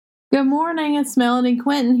Good morning, it's Melanie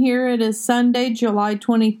Quinton here. It is Sunday, July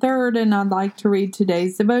 23rd, and I'd like to read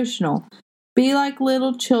today's devotional. Be like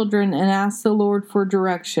little children and ask the Lord for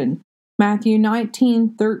direction. Matthew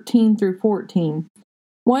 19:13 through 14.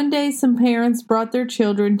 One day some parents brought their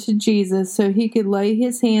children to Jesus so he could lay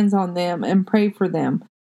his hands on them and pray for them.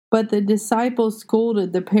 But the disciples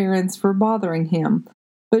scolded the parents for bothering him.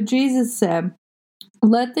 But Jesus said,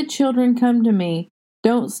 "Let the children come to me.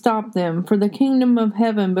 Don't stop them, for the kingdom of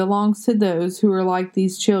heaven belongs to those who are like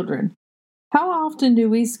these children." How often do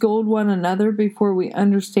we scold one another before we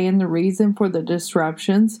understand the reason for the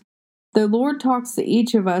disruptions? The Lord talks to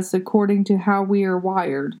each of us according to how we are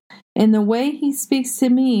wired, and the way He speaks to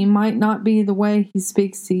me might not be the way He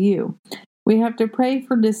speaks to you. We have to pray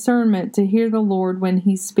for discernment to hear the Lord when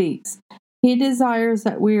He speaks. He desires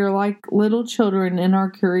that we are like little children in our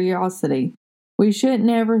curiosity. We shouldn't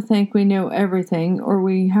ever think we know everything or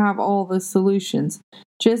we have all the solutions.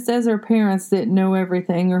 Just as our parents didn't know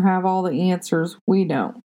everything or have all the answers, we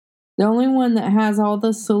don't. The only one that has all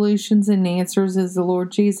the solutions and answers is the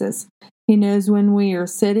Lord Jesus. He knows when we are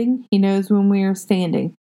sitting. He knows when we are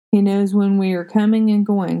standing. He knows when we are coming and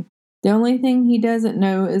going. The only thing He doesn't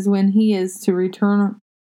know is when He is to return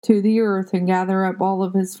to the earth and gather up all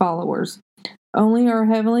of His followers. Only our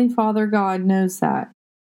Heavenly Father God knows that.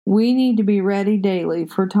 We need to be ready daily,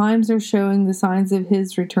 for times are showing the signs of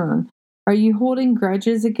His return. Are you holding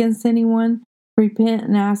grudges against anyone? Repent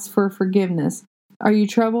and ask for forgiveness. Are you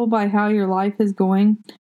troubled by how your life is going?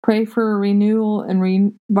 Pray for a renewal and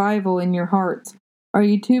revival in your hearts. Are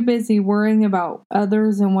you too busy worrying about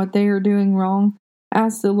others and what they are doing wrong?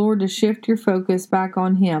 Ask the Lord to shift your focus back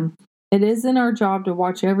on Him. It isn't our job to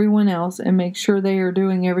watch everyone else and make sure they are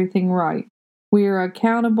doing everything right. We are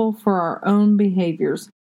accountable for our own behaviors.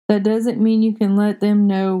 That doesn't mean you can let them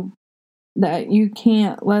know that you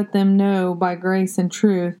can't let them know by grace and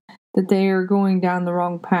truth that they are going down the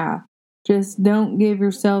wrong path. Just don't give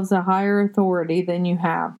yourselves a higher authority than you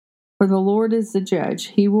have. For the Lord is the judge.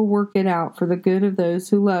 He will work it out for the good of those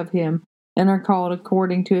who love Him and are called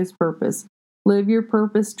according to His purpose. Live your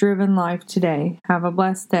purpose-driven life today. Have a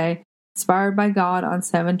blessed day. Inspired by God on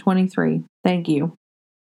 7/23. Thank you.